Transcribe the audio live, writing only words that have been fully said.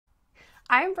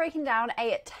I'm breaking down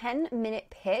a 10-minute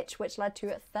pitch which led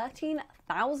to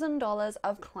 $13,000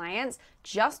 of clients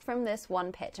just from this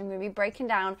one pitch. I'm going to be breaking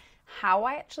down how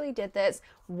I actually did this,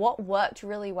 what worked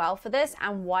really well for this,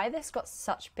 and why this got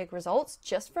such big results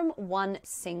just from one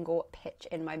single pitch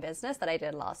in my business that I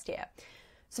did last year.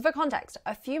 So for context,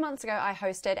 a few months ago, I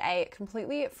hosted a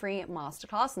completely free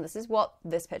masterclass, and this is what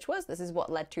this pitch was. This is what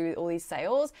led to all these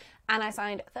sales, and I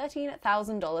signed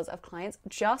 $13,000 of clients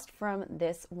just from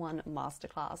this one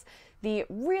masterclass. The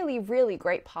really, really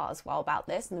great part as well about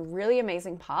this, and the really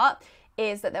amazing part,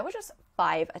 is that there were just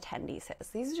 5 attendees here. So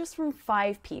these are just from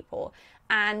 5 people.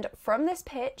 And from this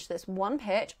pitch, this one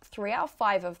pitch, 3 out of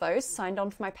 5 of those signed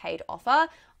on for my paid offer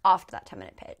after that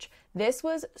 10-minute pitch. This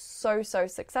was so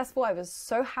successful. I was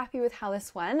so happy with how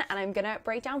this went, and I'm gonna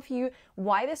break down for you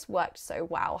why this worked so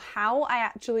well, how I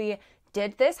actually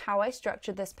did this, how I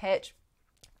structured this pitch,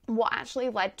 what actually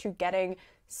led to getting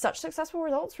such successful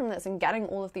results from this and getting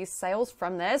all of these sales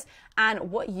from this, and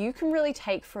what you can really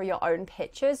take for your own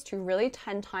pitches to really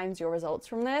 10 times your results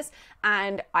from this.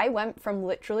 And I went from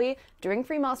literally doing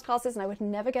free masterclasses, and I would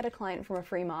never get a client from a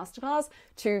free masterclass,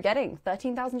 to getting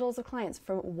 $13,000 of clients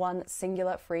from one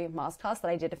singular free masterclass that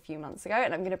I did a few months ago.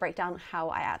 And I'm going to break down how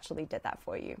I actually did that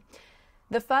for you.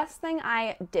 The first thing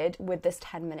I did with this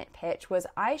 10-minute pitch was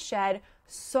I shared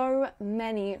so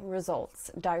many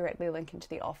results directly linking to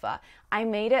the offer. I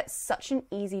made it such an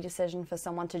easy decision for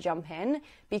someone to jump in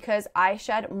because I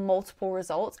shared multiple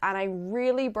results and I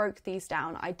really broke these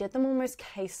down. I did them almost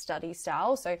case study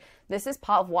style. So this is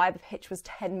part of why the pitch was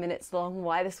 10 minutes long,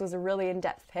 why this was a really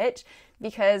in-depth pitch,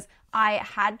 because I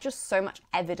had just so much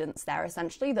evidence there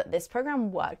essentially that this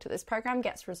program worked, that this program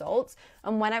gets results.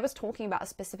 And when I was talking about a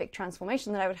specific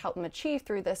transformation that I would help them achieve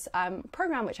through this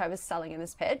program, which I was selling in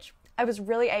this pitch, I was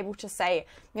really able to say,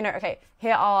 okay,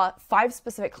 here are 5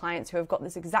 specific clients who have got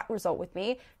this exact result with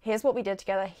me. Here's what we did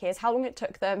together. Here's how long it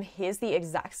took them. Here's the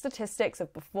exact statistics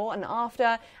of before and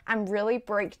after, and really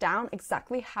break down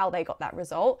exactly how they got that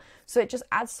result. So it just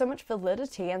adds so much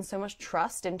validity and so much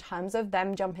trust in terms of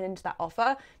them jumping into that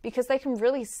offer, because they can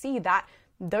really see that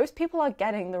those people are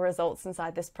getting the results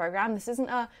inside this program. This isn't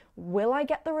a will I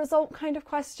get the result kind of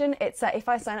question. It's a if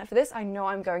I sign up for this, I know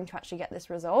I'm going to actually get this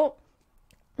result,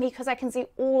 because I can see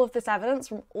all of this evidence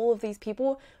from all of these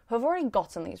people who have already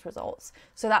gotten these results.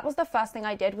 So that was the first thing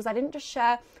I did, was I didn't just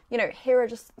share, here are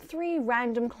just 3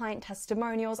 random client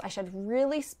testimonials. I shared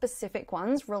really specific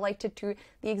ones related to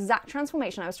the exact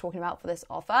transformation I was talking about for this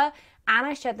offer. And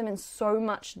I shared them in so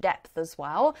much depth as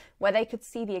well, where they could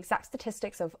see the exact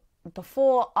statistics of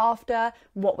before, after,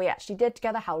 what we actually did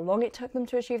together, how long it took them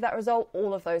to achieve that result,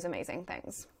 all of those amazing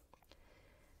things.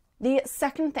 The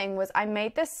second thing was I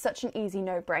made this such an easy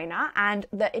no-brainer, and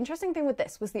the interesting thing with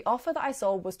this was the offer that I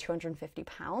sold was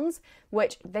 £250,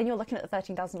 which then you're looking at the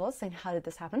 $13,000 saying, how did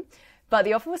this happen? But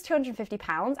the offer was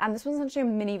 £250, and this was essentially a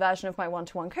mini version of my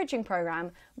one-to-one coaching program.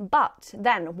 But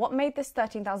then what made this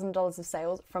 $13,000 of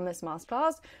sales from this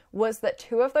masterclass was that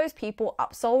 2 of those people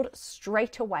upsold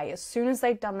straight away as soon as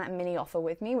they'd done that mini offer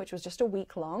with me, which was just a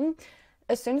week long.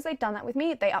 As soon as they'd done that with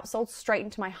me, they upsold straight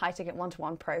into my high-ticket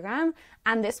one-to-one program.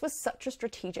 And this was such a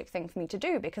strategic thing for me to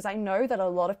do, because I know that a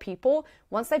lot of people,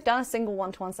 once they've done a single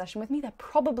one-to-one session with me, they're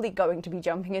probably going to be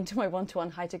jumping into my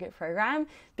one-to-one high-ticket program,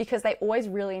 because they always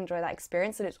really enjoy that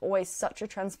experience, and it's always such a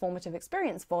transformative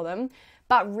experience for them.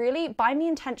 But really, by me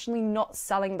intentionally not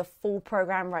selling the full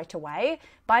program right away,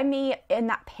 by me in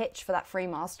that pitch for that free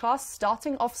masterclass,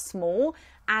 starting off small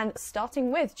and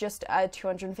starting with just a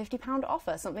 £250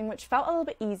 offer, something which felt a little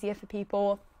bit easier for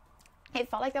people. It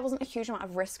felt like there wasn't a huge amount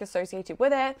of risk associated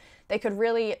with it. They could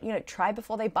really, try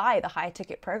before they buy the higher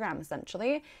ticket program,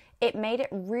 essentially. It made it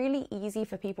really easy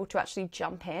for people to actually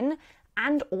jump in,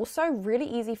 and also really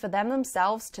easy for them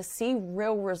themselves to see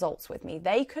real results with me.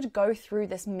 They could go through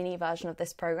this mini version of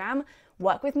this program,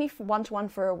 work with me for one-to-one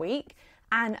for a week,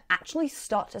 and actually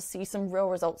start to see some real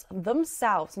results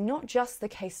themselves, not just the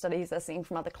case studies they're seeing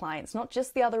from other clients, not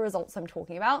just the other results I'm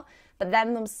talking about, but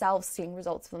them themselves seeing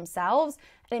results for themselves.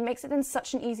 And it makes it then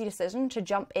such an easy decision to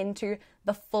jump into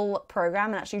the full program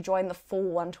and actually join the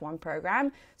full one-to-one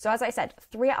program. So as I said,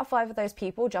 3 out of 5 of those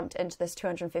people jumped into this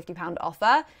 £250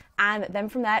 offer. And then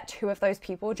from there, 2 of those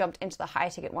people jumped into the higher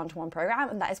ticket one-to-one program.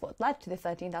 And that is what led to the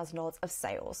 $13,000 of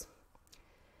sales.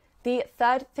 The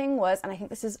third thing was, and I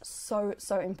think this is so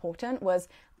important, was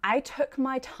I took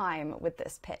my time with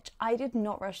this pitch. I did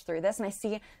not rush through this, and I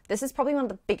see this is probably one of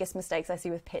the biggest mistakes I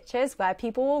see with pitches, where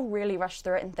people will really rush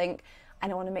through it and think, I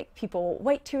don't want to make people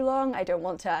wait too long. I don't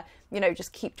want to,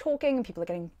 just keep talking and people are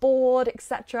getting bored,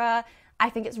 etc. I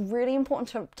think it's really important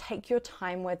to take your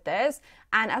time with this.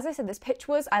 And as I said, this pitch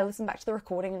I listened back to the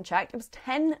recording and checked, it was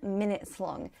 10 minutes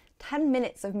long. 10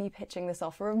 minutes of me pitching this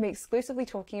offer, of me exclusively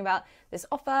talking about this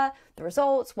offer, the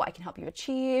results, what I can help you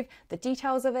achieve, the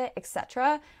details of it,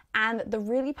 etc. And the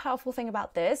really powerful thing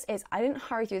about this is I didn't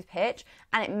hurry through the pitch,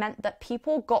 and it meant that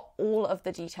people got all of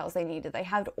the details they needed. They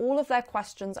had all of their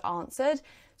questions answered,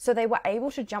 so they were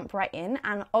able to jump right in.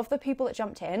 And of the people that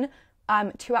jumped in,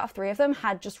 2 out of 3 of them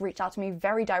had just reached out to me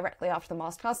very directly after the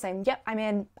masterclass saying, yep, I'm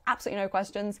in, absolutely no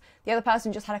questions. The other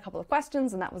person just had a couple of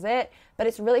questions and that was it. But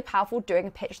it's really powerful doing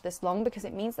a pitch this long because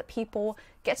it means that people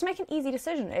get to make an easy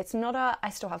decision. It's not I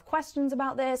still have questions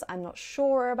about this, I'm not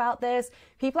sure about this.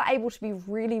 People are able to be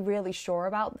really, really sure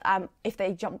about if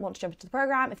they want to jump into the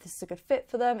program, if this is a good fit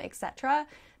for them, etc.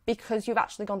 Because you've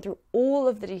actually gone through all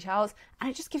of the details, and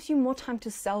it just gives you more time to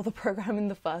sell the program in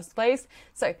the first place.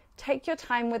 So take your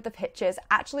time with the pitches,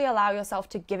 actually allow yourself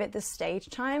to give it the stage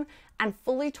time and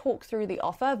fully talk through the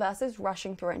offer versus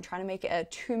rushing through it and trying to make it a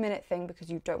 2-minute thing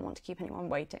because you don't want to keep anyone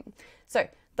waiting. So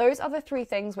those are the 3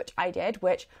 things which I did,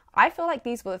 which I feel like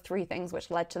these were the 3 things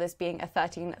which led to this being a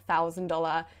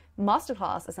 $13,000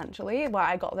 masterclass, essentially, where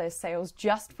I got those sales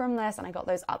just from this and I got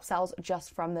those upsells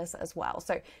just from this as well.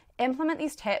 So implement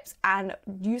these tips and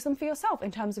use them for yourself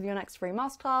in terms of your next free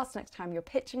masterclass, next time you're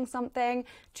pitching something,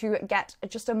 to get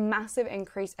just a massive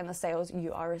increase in the sales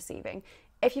you are receiving.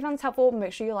 If you found this helpful,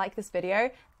 make sure you like this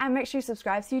video and make sure you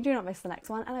subscribe so you do not miss the next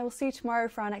one, and I will see you tomorrow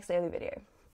for our next daily video.